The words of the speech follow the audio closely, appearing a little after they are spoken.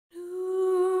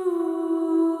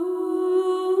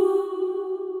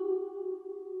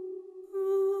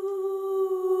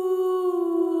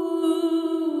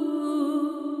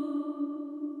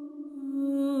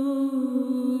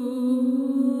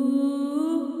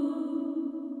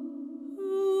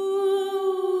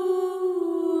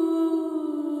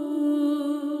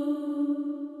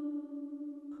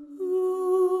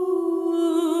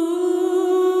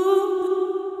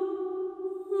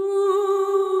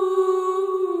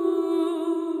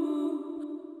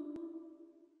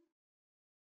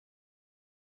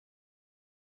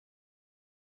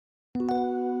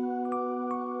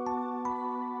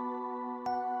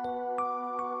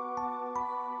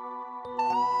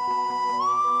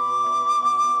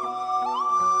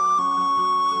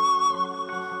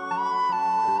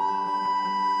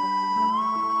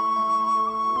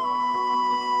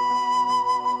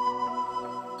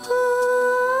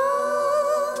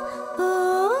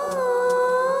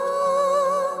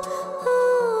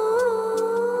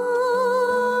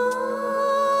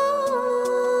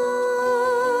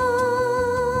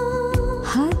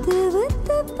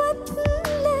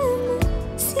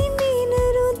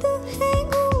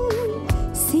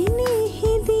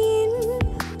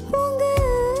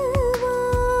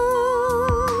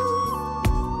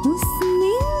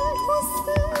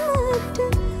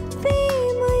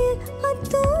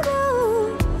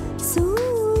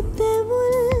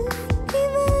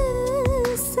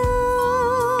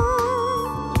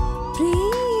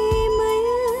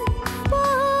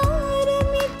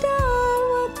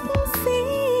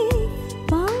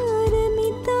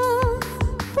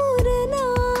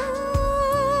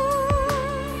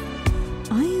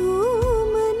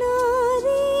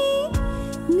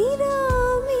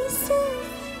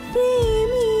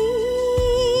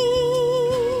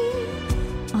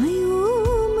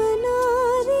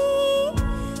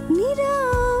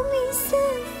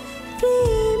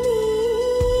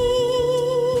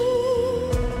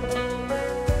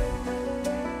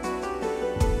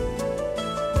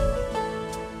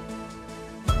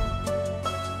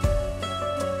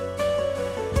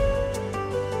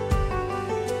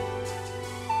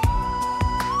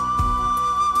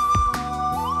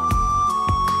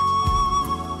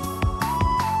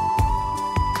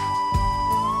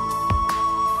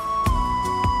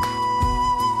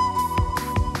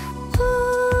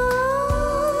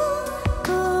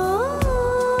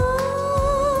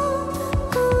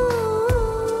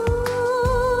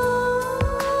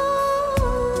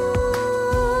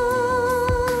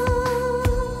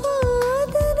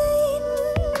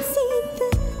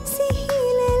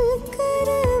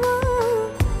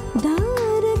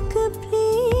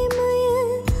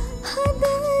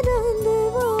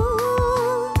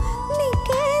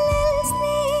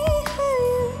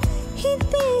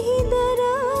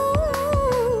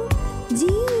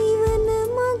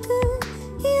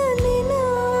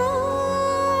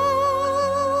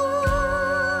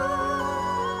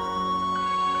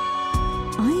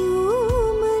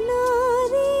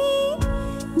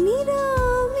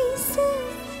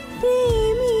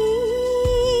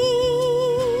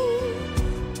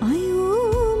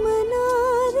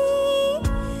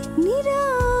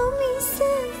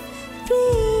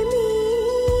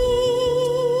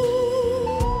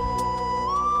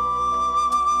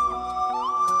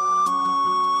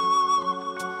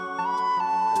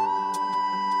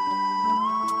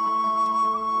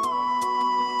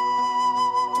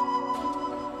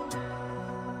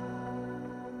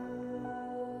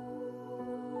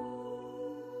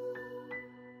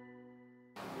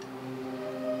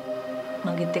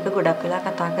මගෙත් එක ගොඩක් වෙලා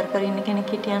කතා කර ඉන්න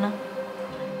කෙනෙක් හිටියා නම්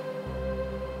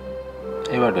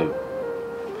ඒවට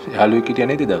යාළුවෙක් හිටියා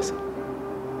නේද දවස?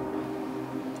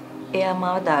 එයා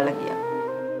මාව දාලා ගියා.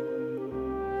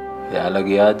 එයාලා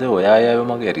ගියාද ඔයා ආයෙ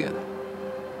මගේ ඇරියද?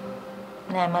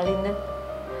 නෑ මලින්ද.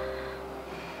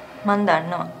 මන්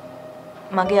දන්නවා.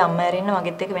 මගේ අම්මා ඇරෙන්න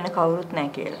මගෙත් එක වෙන කවුරුත් නෑ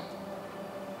කියලා.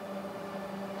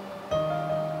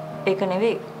 ඒක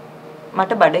නෙවෙයි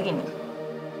මට බඩගිනි.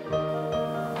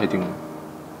 ඉතින්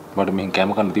මට මෙහෙන්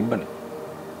කැම කන්න තිබ්බනේ.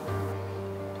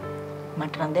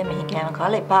 මට නම් දැන් මෙහි කෑම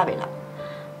කාලා එපා වෙලා.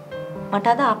 මට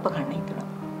අද ආප්ප කන්න හිතුණා.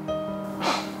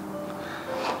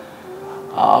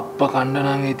 ආප්ප කන්න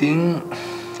නම් ඉතින්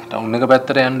ටවුන් එක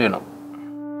පැත්තට යන්න වෙනවා.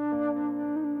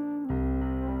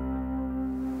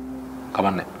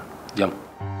 කමන්නේ. යමු.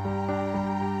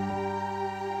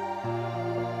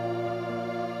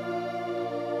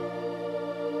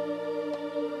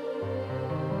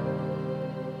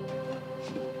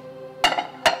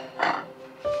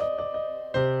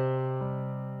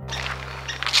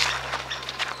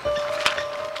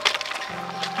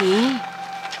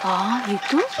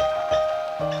 itu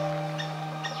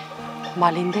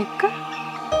මලින්ද එක්ක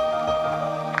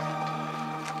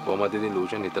කොහමද ඉතින්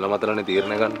ලූෂන් හිතලා මතලානේ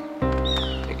තීරණ ගන්න.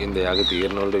 ඒකින්ද එයාගේ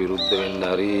තීරණ වලට විරුද්ධ වෙන්න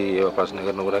හරි ඒව ප්‍රශ්න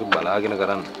කරනකොට හරි බලාගෙන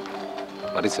කරන්න.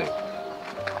 පරිස්සමෙන්.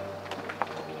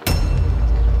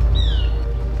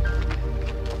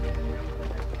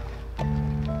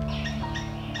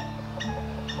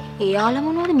 එයාලා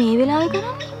මොනවද මේ වෙලාවේ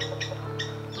කරන්නේ?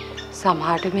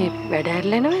 සමහරට මේ වැඩ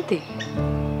ඇරලා නැති.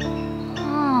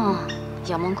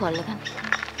 යමුන් කොල්ලගන්න.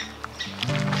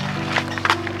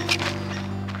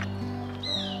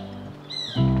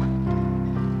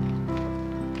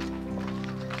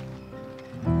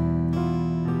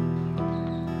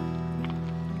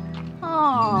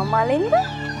 මලින්ද?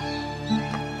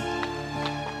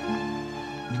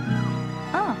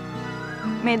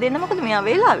 මේ දෙන්න මොකද මෙයා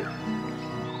වේලාවේ?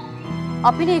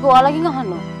 අපි නේ ඔයාලගෙන්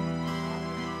අහනවා.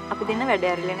 අපි දෙන්න වැඩ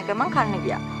ඇරිලා එන ගමන් කන්න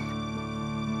ගියා.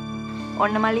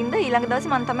 ඔන්න මලින්ද ඊළඟ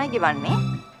දවසේ මම තමයි ගෙවන්නේ.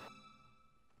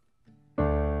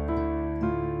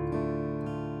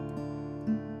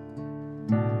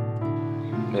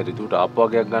 මේ ඍතුට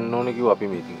ආප්පුවගයක් ගන්න ඕනේ කිව්වා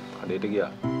අපි මේ ඉතින් කඩේට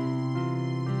ගියා.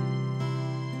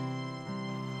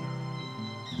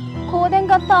 කොහෙන්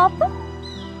ගත්ත ආප්ප?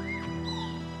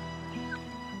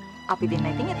 අපි දෙන්න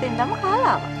ඉතින් එතෙන් තම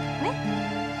කාලා ආවා නේ?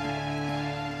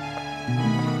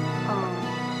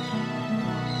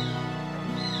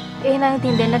 එහෙනම්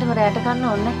ඉතින් දෙන්නටම රැට ගන්න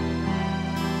ඕනේ.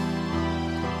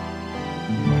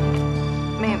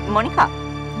 මේ මොනිකා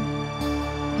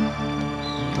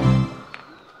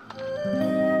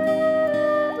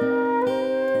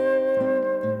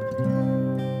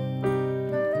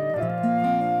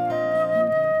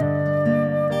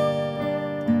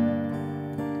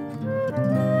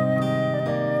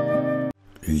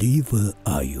ලීව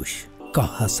ආයුෂ්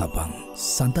කහ සබන්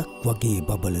සඳක් වගේ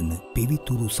බබලන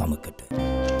පිවිතුරු සමකට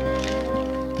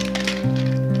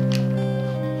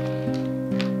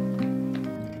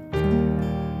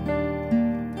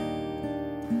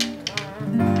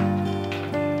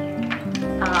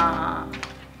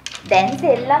දැන්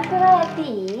සෙල්ලම් කරා ඇති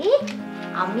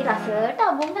අම්මි රසට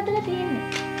අඹුන් හදලා තියෙන්නේ.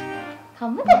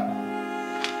 කම්මද?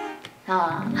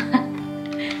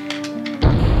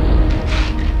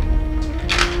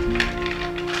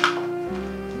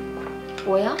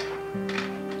 ඔයා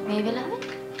මේ වෙලාවේ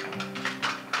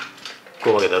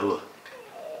කොහමද දරුවා?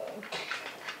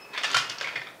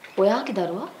 ඔයාගේ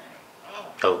දරුවා?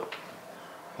 ඔව්.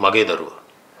 මගේ දරුවා.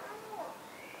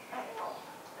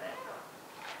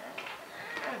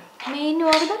 මේ ඉන්න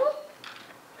ඔයාගේ දරුවා?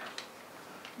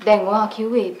 දැන් ඔයා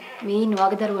කිව්වේ මේ ඉන්න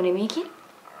ඔයාගේ දරුවා නෙමෙයි කියලා?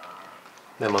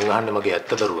 නෑ මං අහන්නේ මගේ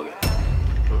ඇත්ත දරුවා ගැන.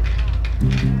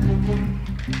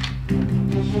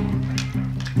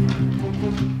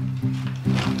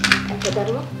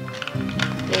 දරුවා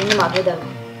මේ ඉන්න මගේ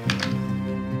දරුවා.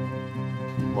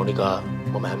 මොනිකා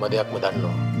මම හැම දෙයක්ම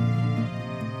දන්නවා.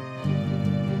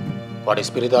 වාට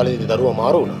ස්පිරිතාලේදී දරුවා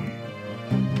මාරු වුණා.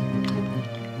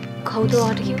 කවුද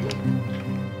ඔයාට කිව්වේ?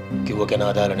 කිව්ව කෙනා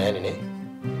අදාළ නැහැනේ නේ.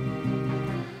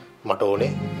 මට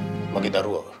ඕනේ මගේ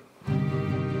දරුවව.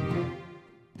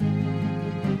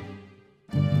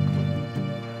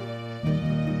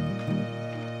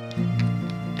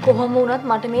 කොහොම වුණත්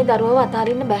මට මේ දරුවව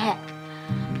අතාරින්න බෑ.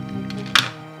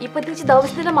 ඉපදිච්ච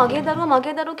දවස් ඉඳලා මගේ දරුවා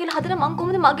කියලා හදලා මං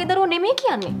කොහොමද මගේ දරුවා නෙමෙයි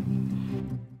කියන්නේ?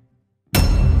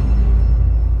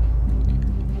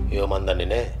 ඒව මන් දන්නේ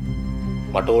නැහැ.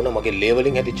 මට ඕන මගේ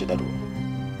ලේවලින් හැදිච්ච දරුවා.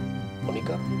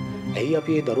 මොනිකා, ඇයි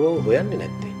අපි ඒ දරුවව හොයන්නේ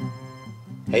නැත්තේ?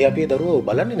 ඇයි අපි ඒ දරුවව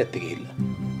බලන්නේ නැත්තේ ගිහිල්ලා?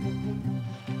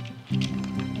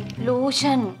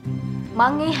 ලූෂන්,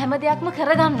 මං මේ හැම දෙයක්ම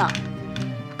කරගන්නවා.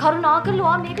 කරුණාකරලා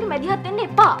ඔයා මේකට මැදිහත් වෙන්න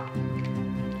එපා.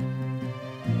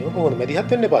 ඒක කොහොමද මැදිහත්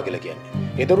වෙන්න එපා කියලා කියන්නේ?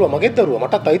 ඒ දරුවා මගේ දරුවා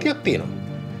මටත් අයිතියක් තියෙනවා.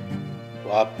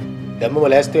 වා දැම්මම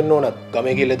ලෑස්ති වෙන්න ඕන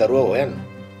ගමේ ගිහලා දරුවා හොයන්න.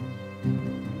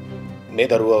 මේ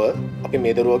දරුවව අපි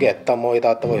මේ දරුවගේ ඇත්තම්ම ඔය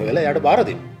තාත්තම හොයලා එයාට බාර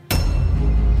දෙන්න.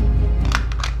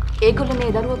 ඒගොල්ලෝ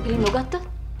මේ දරුවා පිළි නොගත්තොත්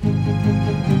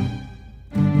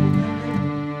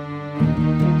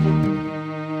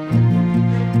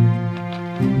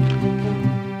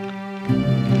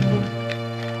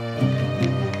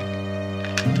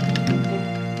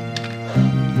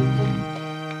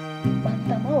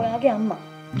අම්මා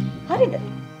හරිද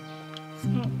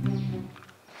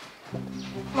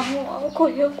මම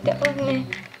කොහෙවත් යන්නේ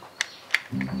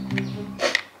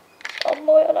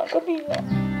අම්මා ඔයාලා කපිනා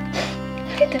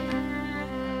හරිද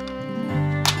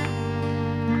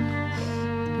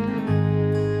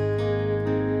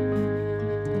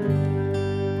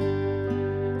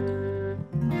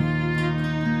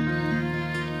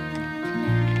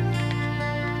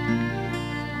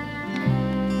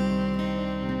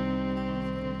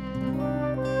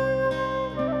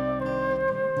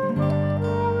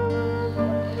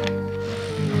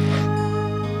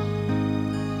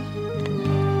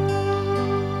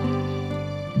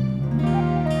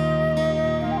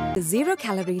The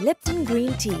zero-calorie Lipton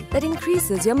green tea that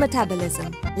increases your metabolism.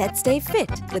 Let's stay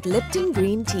fit with Lipton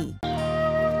green tea.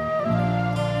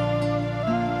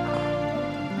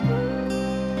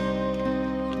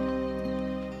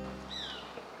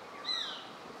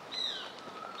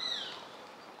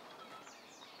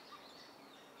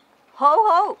 Ho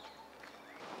ho.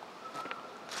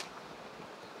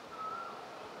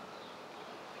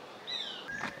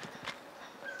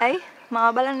 Hey,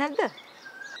 මාව බලන්නේ නැද්ද?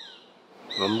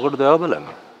 මම මොකටද දේව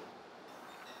බලන්නේ?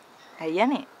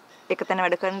 අයියානේ එක තැන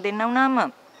වැඩ කරන දෙන්න වුණාම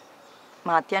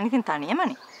මාත් යන්නේ ඉතින්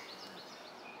තනියමනේ.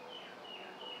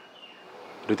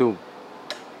 ඍතු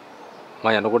මම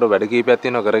යනකොට වැඩ කීපයක්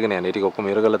තියෙනවා කරගෙන යන්නේ. ඒ ටික ඔක්කොම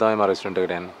ඉවර කරලා තමයි මම රෙස්ටුරන්ට්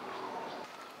එකට යන්නේ.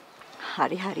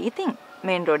 හරි හරි ඉතින්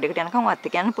මේන් රෝඩ් එකට යනකම් වත්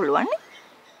එක යන්න පුළුවන් නේ.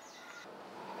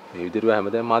 මේ විදිහට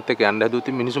හැමදාම මාත් එක්ක යන්න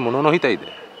හැදුවොත් මිනිස්සු මොනව නොහිතයිද?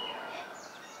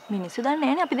 මිනිස්සු දන්නේ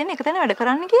නැහැනේ අපි දෙන්න එක තැන වැඩ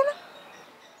කරන්න කියලා.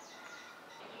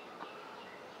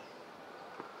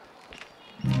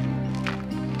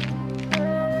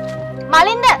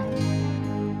 මලින්ද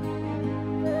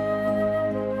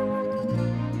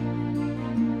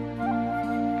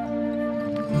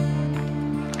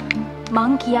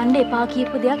මං කියන්න එපා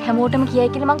කියපු දෙයක් හැමෝටම කියයි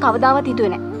කියලා මං කවදාවත්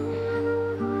හිතුවේ නැහැ.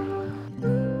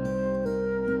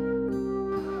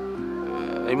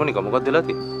 ඒ මොනිකා මොකක්ද වෙලා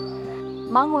තියෙන්නේ?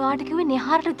 මං ඔයාට කිව්වේ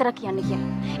නිහාරට විතර කියන්න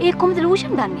කියලා. ඒක කොහොමද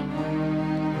ලූෂන් දන්නේ?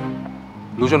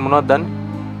 ලූෂන් මොනවද දන්නේ?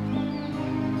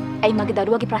 ඇයි මගේ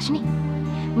දරුවාගේ ප්‍රශ්නේ?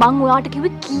 මං ඔයාට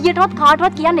කිව්වේ කීයටවත්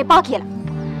කාටවත් කියන්න එපා කියලා.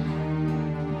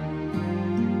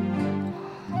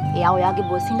 එයා ඔයාගේ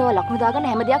බොස්සින්දව ලකුණු දාගන්න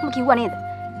හැම දෙයක්ම කිව්වා නේද?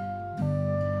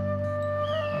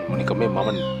 මොනිකා මේ මම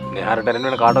නිහාරට එන්න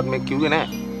වෙන කාටවත් මේක කිව්වේ නෑ.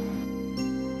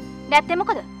 නැත්තේ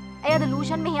මොකද? එයාද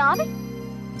ලූෂන් මෙහි ආවේ?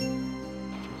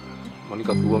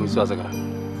 මොනිකා කිව්වම විශ්වාස කරන්න.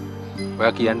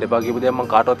 ඔයා කියන්න එපා කියපු දේ මම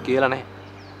කාටවත් කියලා නෑ.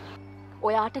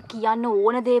 ඔයාට කියන්න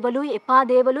ඕන දේවලුයි එපා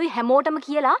දේවලුයි හැමෝටම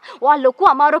කියලා ඔයා ලොකු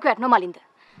අමාරුවක වැටෙනවා මලින්ද.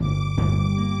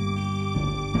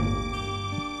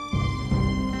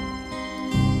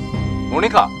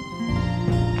 මොනිකා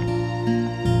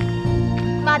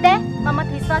මද මමත්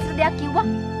විශ්වාසට දෙයක් කිව්වා.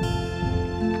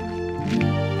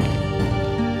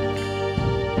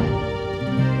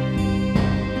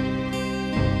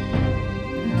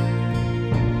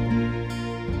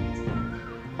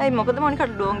 ඇයි මොකද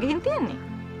මොනිකට ඩෝන් ගිහින් තියන්නේ?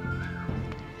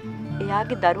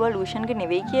 එයාගේ දරුවා ලූෂන්ගේ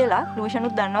නෙවෙයි කියලා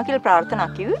ලූෂනුත් දන්නවා කියලා ප්‍රාර්ථනා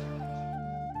කිව්වේ.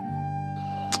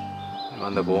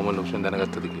 මන්ද කොහොම ලූෂන්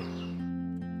දැනගත්තද කියලා.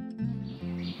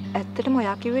 ඇත්තටම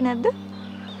ඔයා කිව්වේ නැද්ද?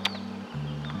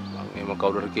 මම එහෙම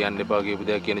කවුරුහරි කියන්න එපා කියපු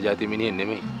දෙයක් කියන જાති මිනිහෙක්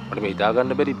නෙමෙයි. මට මේ හිතා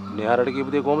ගන්න බැරි නිහාරට කියපු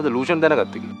දේ කොහොමද ලූෂන්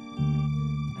දැනගත්තේ කියලා.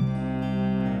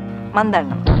 මන්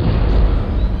දන්නවා.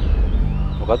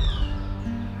 මොකක්ද?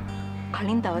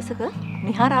 කලින් දවසක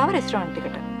නිහාර ආව රෙස්ටුරන්ට්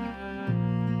එකට.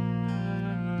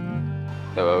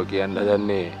 ඒවා කියන්න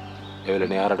හදන්නේ ඒ වෙලේ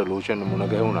නිහාරට ලූෂන් මුණ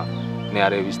ගැහුණා.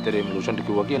 නිහාරේ විස්තරේ ලූෂන්ට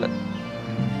කිව්වා කියලා.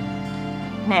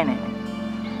 නෑ නෑ.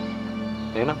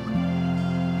 එහෙනම්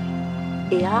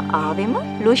එයා ආවෙම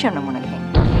ලූෂන් මුණ ගැහෙන්න.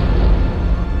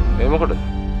 මේ මොකටද?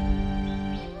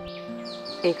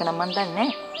 ඒක නම් මන් දන්නේ නෑ.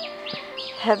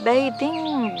 හැබැයි ඉතින්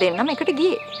දෙන්නම එකට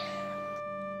ගියේ.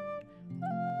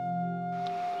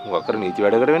 මොකක් කර නීති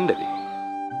වැඩ කර වෙන්නද?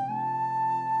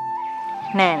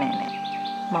 නෑ නෑ නෑ.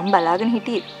 මම බලාගෙන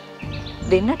හිටියේ.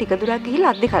 දෙන්න ටික දුරක්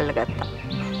ගිහිල්ලා අද්දි කල්ල ගත්තා.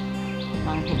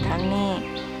 මං හිතන්නේ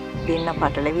දෙන්න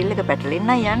පටලවිල්ලක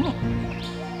පැටලෙන්නයි යන්නේ.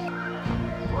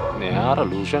 නෑ අර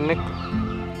ලූෂන් එක.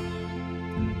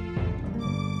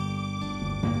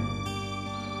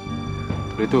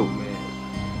 රිතු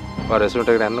මේ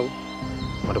රෙස්ටෝරන්ට් එකට යන්නකෝ.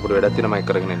 මට පොඩි වැඩක් තියෙනවා මයික්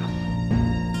කරගෙන එන්න.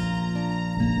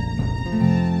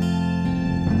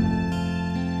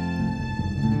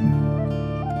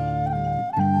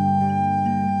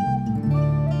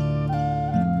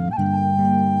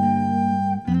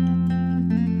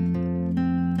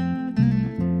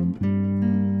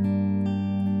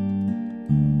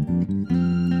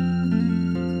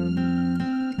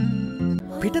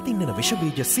 පිටතින්නන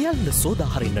විෂබීජ සියල්ල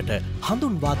සෝදාහරින්නට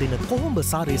හඳුන්වා දෙන කොහොඹ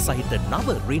සාරය සහිත නව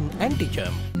රින්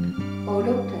ඇන්ටිජර්ම්. ඔව්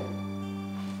ඩොක්ටර්.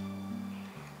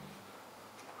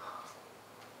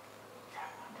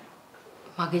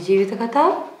 මගේ ජීවිත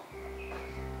කතාව?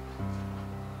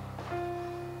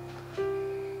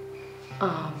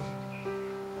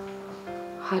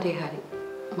 හරි.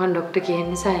 මම ඩොක්ටර් කියන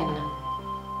නිසා එන්න.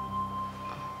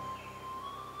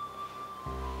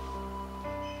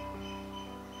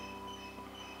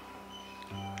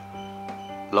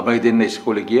 ළමයි දෙන්න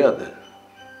ඉස්කෝලේ ගියාද?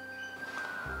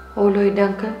 ඕලෝ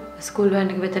ඉඩංක ස්කූල් වෑන්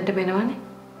එක වෙතට බෙනවනේ.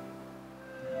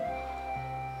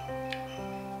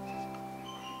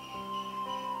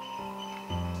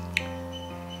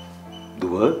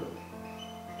 දුව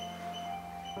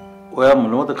ඔයා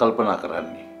මොනවද කල්පනා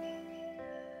කරන්නේ?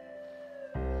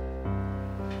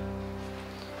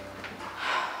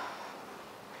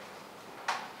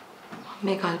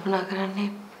 මේ කල්පනා කරන්නේ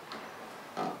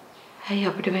ඇයි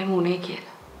අපිට මේ මුනේ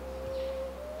කියලා.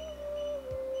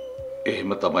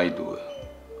 එහෙම තමයි දුව.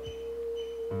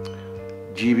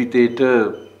 ජීවිතේට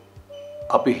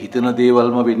අපි හිතන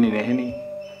දේවල්ම වෙන්නේ නැහෙනේ.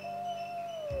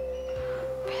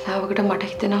 වෙලාවකට මට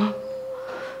හිතෙනවා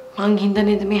මං හින්දා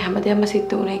නේද මේ හැමදේම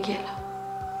සිද්ධ වුනේ කියලා.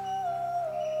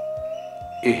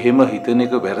 එහෙම හිතන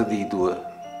එක වැරදි දුව.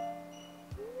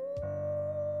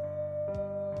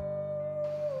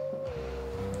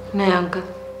 නෑ අංකල්.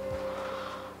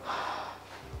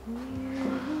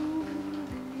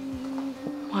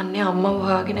 මන්නේ අම්මා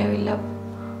වහගෙන ඇවිල්ලා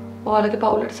ඔයාලගේ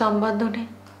පවුලට සම්බන්ධ වුණේ.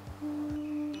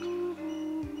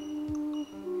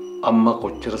 අම්මා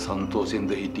කොච්චර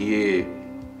සන්තෝෂෙන්ද හිටියේ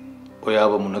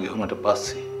ඔයාව මුණ ගැහුමට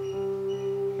පස්සේ.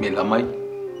 මේ ළමයි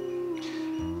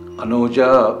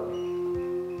අනෝජා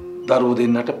දරුවෝ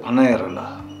දෙන්නට පණ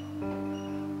ඇරලා.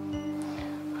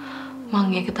 මං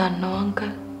ඒක දන්නවා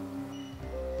අංකල්.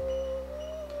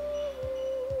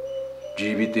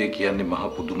 ජීවිතය කියන්නේ මහ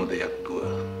පුදුම දෙයක් දුව.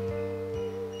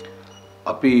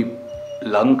 අපි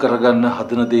ලං කරගන්න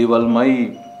හදන දේවල්මයි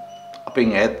අපෙන්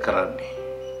ඈත් කරන්නේ.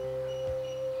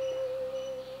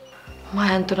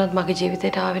 මයන්තුනත් මගේ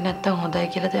ජීවිතේට ආවේ නැත්තම් හොඳයි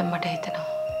කියලා දැන් මට හිතෙනවා.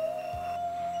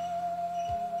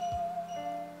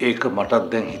 ඒක මටත්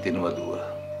දැන් හිතෙනවා දුව.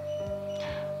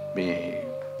 මේ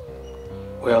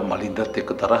ඔයා මලින්දත්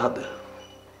එක්ක තරහද?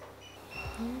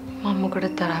 මම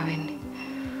මොකටද තරහ වෙන්නේ?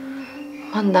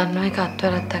 මං දන්නවා ඒක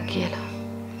අත්වැරද්දක් කියලා.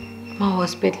 මම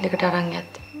හොස්පිටල් එකට අරන්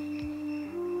යද්දි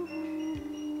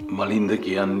මලින්ද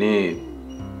කියන්නේ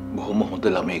බොහොම හොඳ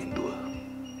ළමෙක් දුව.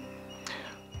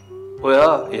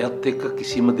 ඔයා එයත් එක්ක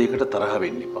කිසිම දෙයකට තරහ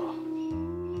වෙන්න එපා.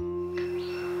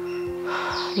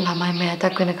 ළමයි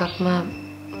මෑතක් වෙනකක්ම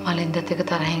මලින්දත් එක්ක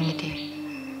තරහින් හිටියේ.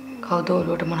 කවුද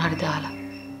ඔලුවට මොන හරි දාලා.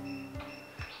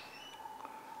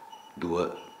 දුව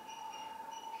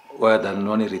ඔයා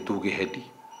දන්නවනේ රිතුගේ හැටි.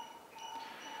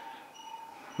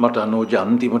 මට අනෝජ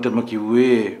අන්තිමටම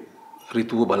කිව්වේ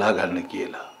රිතුව බලා ගන්න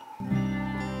කියලා.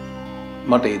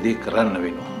 මට ඒ දේ කරන්න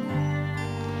වෙනවා.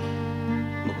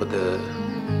 මොකද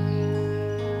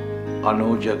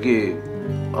අනෝජගේ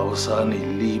අවසාන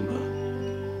ඉල්ලීම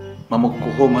මම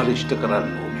කොහොම හරි ඉෂ්ට කරන්න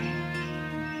ඕනේ.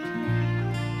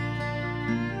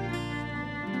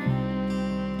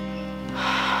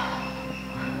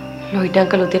 ලොයිඩ්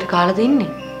අංකල් උදේට කාලා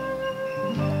දෙන්නේ?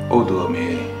 ඔව් දුව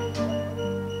මේ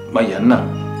මම යන්න.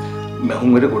 මහුම්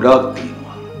වැඩ ගොඩාක්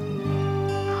තියෙනවා.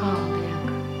 හා හොඳයි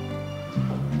අංකල්.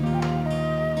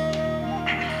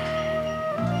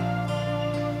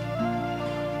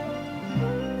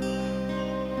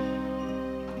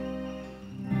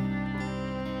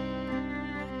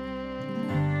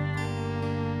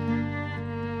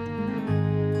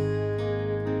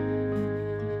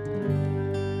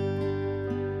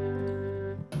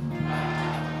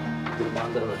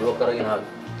 මාන්දරම ඩොක් කරගෙන ආවි.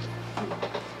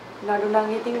 නඩු නම්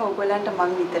ඉතින් ඔයගොල්ලන්ට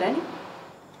මං විතරනේ.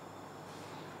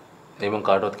 ඒ මං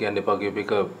කාටවත් කියන්න එපා කියපු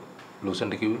එක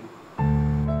ලූසන්ට කිව්වේ.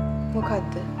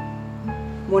 මොකද්ද?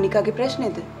 මොනිකාගේ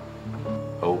ප්‍රශ්නේද?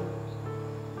 ඔව්.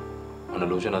 අන්න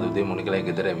ලූසන් අද උදේ මොනිකලා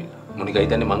ගෙදර ඇවිල්ලා. මොනිකා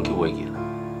හිතන්නේ මං කිව්වයි කියලා.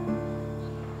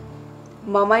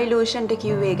 මමයි ලූෂන්ට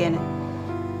කිව්වේ ගැන.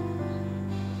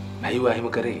 නයිව එහෙම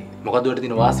කරේ. මොකද ඔයාලට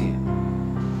තියෙන වාසිය?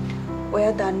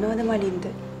 ඔයා දන්නවද මලින්ද?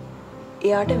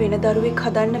 එයාට වෙන දරුවෙක්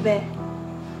හදන්න බෑ.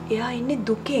 එයා ඉන්නේ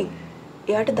දුකෙන්.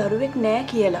 එයාට දරුවෙක් නෑ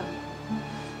කියලා.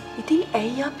 ඉතින්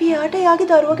ඇයි අපි එයාට එයාගේ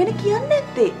දරුවා ගැන කියන්නේ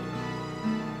නැත්තේ?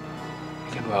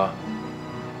 කියනවා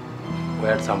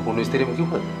ඔයාට සම්පූර්ණ විස්තරෙම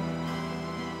කිව්වද?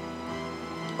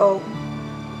 ඔව්.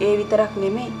 ඒ විතරක්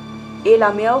නෙමෙයි. ඒ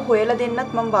ළමයාව හොයලා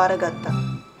දෙන්නත් මම බාරගත්තා.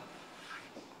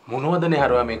 මොනවදනේ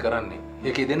හරවා මේ කරන්නේ?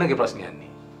 ඒකේ දෙන්නගේ ප්‍රශ්නයක්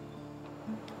නේ.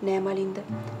 නෑ මලින්ද.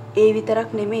 ඒ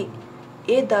විතරක් නෙමෙයි.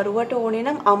 ඒ දරුවට ඕනේ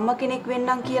නම් අම්මා කෙනෙක්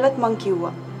වෙන්නම් කියලාත් මං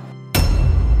කිව්වා.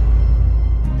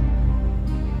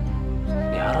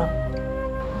 යාරා.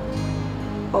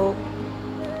 ඔව්.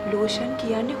 ලෝෂන්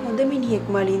කියන්නේ හොඳ මිනිහෙක්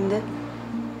මලින්ද.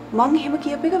 මං එහෙම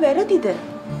කියප එක වැරදිද?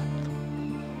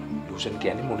 ලූෂන්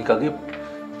කියන්නේ මොනිකාගේ.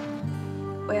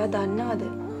 ඔයා දන්නවද?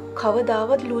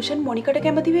 කවදාවත් ලූෂන් මොනිකට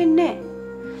කැමති වෙන්නේ නැහැ.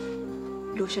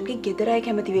 ලූෂන්ගේ ගෙදර අය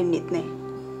කැමති වෙන්නෙත් නැහැ.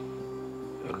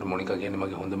 ඒකට මොනිකා කියන්නේ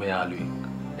මගේ හොඳම යාළුවෙක්.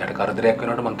 එයාට කරදරයක්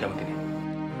වෙනවට මං කැමති නෑ.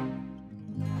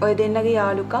 ඔය දෙන්නගේ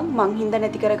යාළුකම් මං හින්දා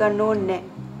නැති කරගන්න ඕනේ නැහැ.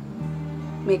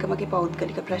 මේක මගේ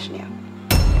පෞද්ගලික ප්‍රශ්නයක්.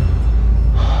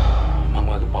 මම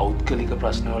වගේ පෞද්ගලික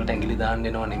ප්‍රශ්න වලට ඇඟිලි දාන්න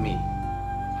එනව නෙමෙයි.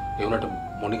 ඒ වුණාට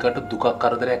මොනිකාට දුකක්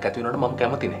කරදරයක් ඇති වෙනවට මම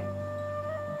කැමති නෑ.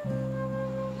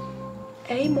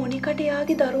 ඇයි මොනිකට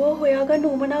එයාගේ දරුවා හොයාගන්න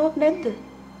උවමනාවක් නැද්ද?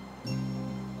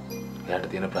 එයාට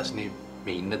තියෙන ප්‍රශ්නේ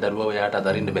මේ ඉන්න දරුවව එයාට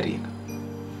අදරින්න බැරි එක.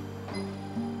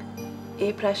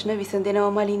 ඒ ප්‍රශ්න විසඳෙනව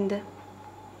මලින්ද?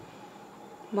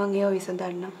 මං ඒව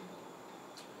විසඳන්නම්.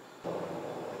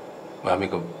 මම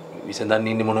මේක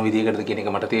විසඳන්න ඉන්නේ මොන විදියකටද කියන එක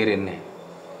මට තේරෙන්නේ නැහැ.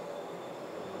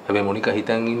 හැබැයි මොනිකා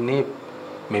හිතන් ඉන්නේ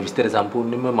මේ විස්තර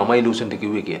සම්පූර්ණයෙන්ම මමයි ලූෂන්ට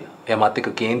කිව්වේ කියලා. එයා මාත්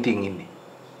එක්ක කේන්තියෙන් ඉන්නේ.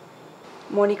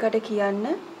 මොනිකට කියන්න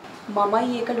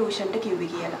මමයි ඒක ලූෂන්ට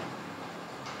කිව්වේ කියලා.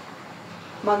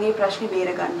 මං ඒ ප්‍රශ්නේ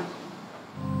බේරගන්නම්.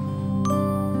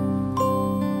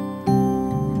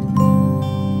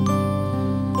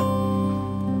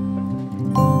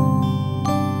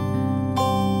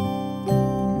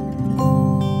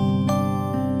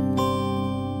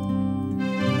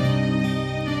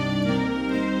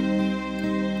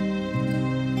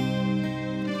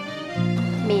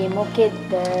 මේ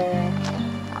මොකෙද්ද?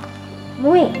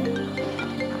 මුවේ.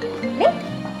 නේ?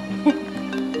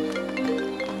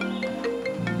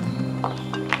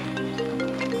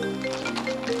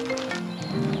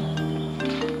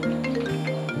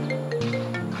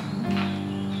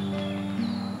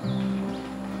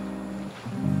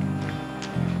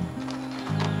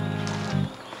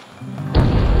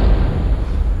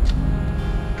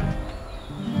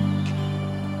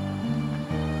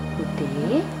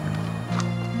 පුතේ.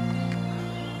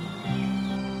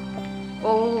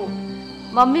 ඔව්.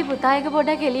 මම මේ පුතා එක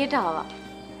පොඩක් එළියට ආවා.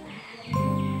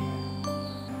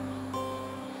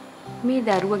 මේ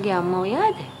දරුවගේ අම්මා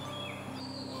ඔයාද?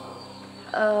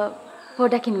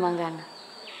 පොඩක් ඉන්නවා ගන්න.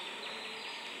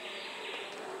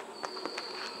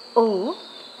 ඔව්.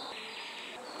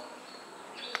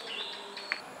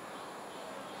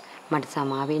 මට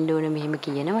සමා වෙන්න ඕන මෙහෙම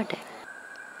කියනවට.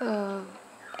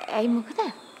 ඇයි මොකද?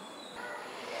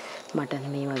 මට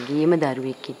මේ වගේම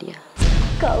දරුවෙක් හිටියා.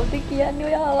 කවුද කියන්නේ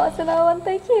ඔය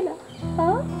අවාසනාවන්තයි කියලා?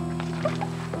 ආ?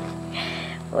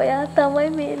 ඔයා තමයි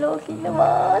මේ ලෝකේ ඉන්න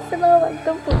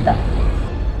වාසනාවන්තම පුතා.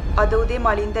 අද උදේ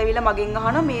මලින්ද ඇවිල්ලා මගෙන්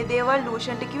අහනවා මේ දේවල්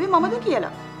ලූෂන්ට කිව්වේ මමද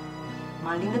කියලා.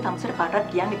 මලින්ද තමසර කාටවත්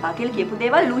කියන්න එපා කියලා කියපු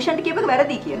දේවල් ලූෂන්ට කියපක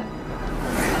වැරදි කියලා.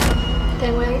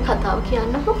 දැන් ඔයාගේ කතාව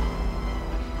කියන්නකෝ.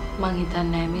 මං හිතන්නේ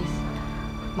නැහැ මිස්.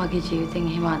 මගේ ජීවිතෙන්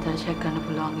එහෙම ආදර්ශයක් ගන්න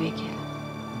පුළුවන් වෙයි කියලා.